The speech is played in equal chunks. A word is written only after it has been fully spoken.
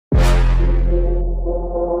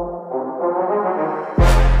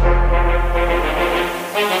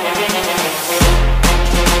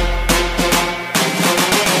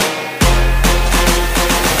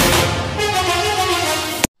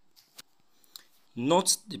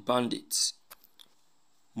not the bandits.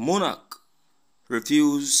 Monarch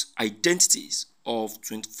reveals identities of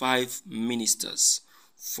 25 ministers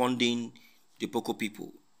funding the Boko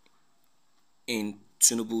people in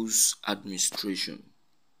Tinubus administration.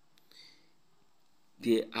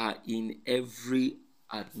 They are in every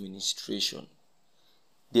administration.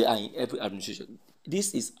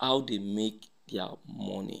 This is how they make their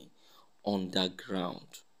money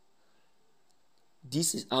underground.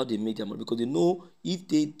 This is how they make their money, because they know if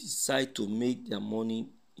they decide to make their money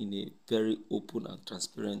in a very open and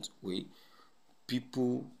transparent way,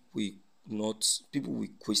 people will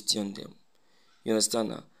question them. You understand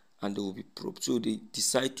now? And they will be probed. So they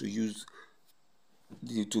decide to use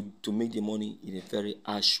to make the money in a very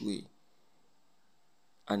harsh way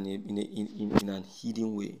and in an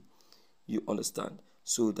hidden way. You understand?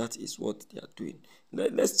 So that is what they are doing.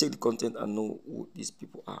 Let's check the content and know who these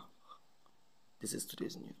people are. This is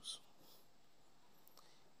today's news.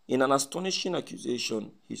 In an astonishing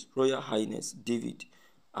accusation, His Royal Highness David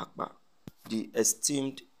Akpa, the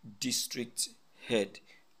esteemed district head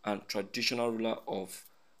and traditional ruler of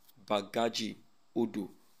Bagaji Odo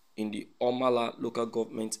in the Omala local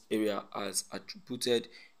government area, has attributed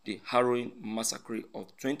the harrowing massacre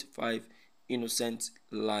of 25 innocent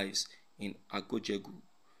lives in Agojeju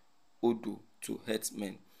Odo to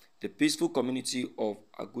herdsmen. The peaceful community of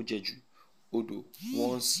Agojeju Odo,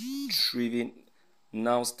 once thriving,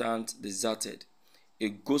 now stands deserted, a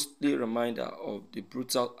ghostly reminder of the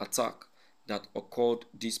brutal attack that occurred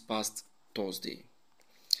this past Thursday.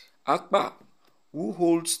 Akpa, who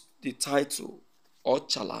holds the title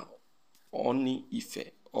Ochala Oni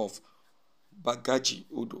Ife of Bagaji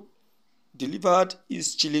Odo, delivered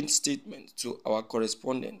his chilling statement to our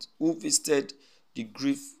correspondent, who visited the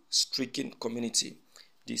grief-stricken community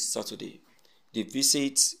this Saturday. The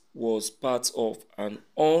visit was part of an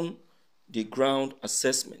on-the-ground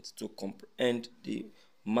assessment to comprehend the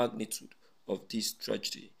magnitude of this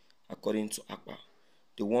tragedy. According to Akpa,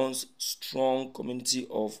 the once strong community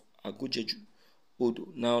of Agojeju Odo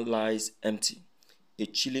now lies empty, a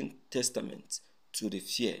chilling testament to the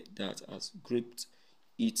fear that has gripped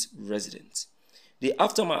its residents. The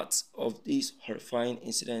aftermath of this horrifying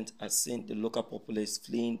incident has seen the local populace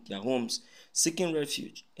fleeing their homes, seeking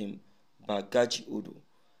refuge in Bagaji Odo,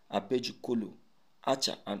 Abejikolo,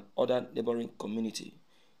 Acha, and other neighboring communities.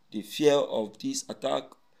 The fear of this attack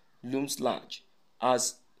looms large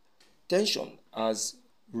as tension has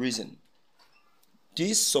risen.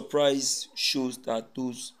 This surprise shows that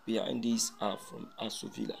those behind this are from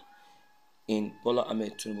Aso Villa in Bola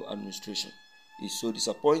Ahmed Tinubu administration. It's so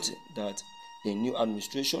disappointing that a new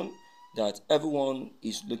administration that everyone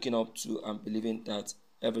is looking up to and believing that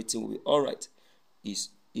everything will be all right is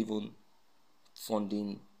even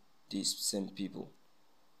funding these same people.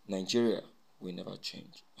 Nigeria will never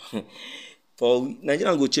change. For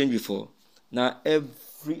Nigeria will change before. Now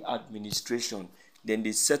every administration, then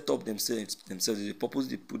they set up themselves. They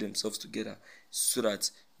purposely put themselves together so that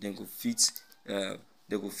they go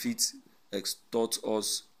fit extort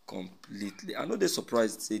us completely. I know they're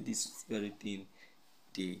surprised to say this very thing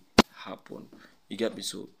they happen. You get me?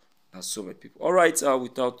 So that's so many people. All right,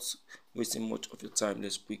 without wasting much of your time,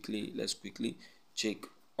 let's quickly check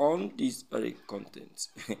on this very content.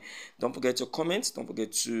 Don't forget your comments. Don't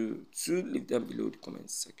forget to leave them below the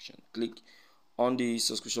comments section. Click on the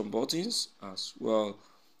subscription buttons as well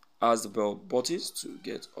as the bell buttons to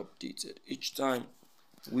get updated each time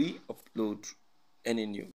we upload any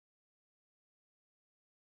new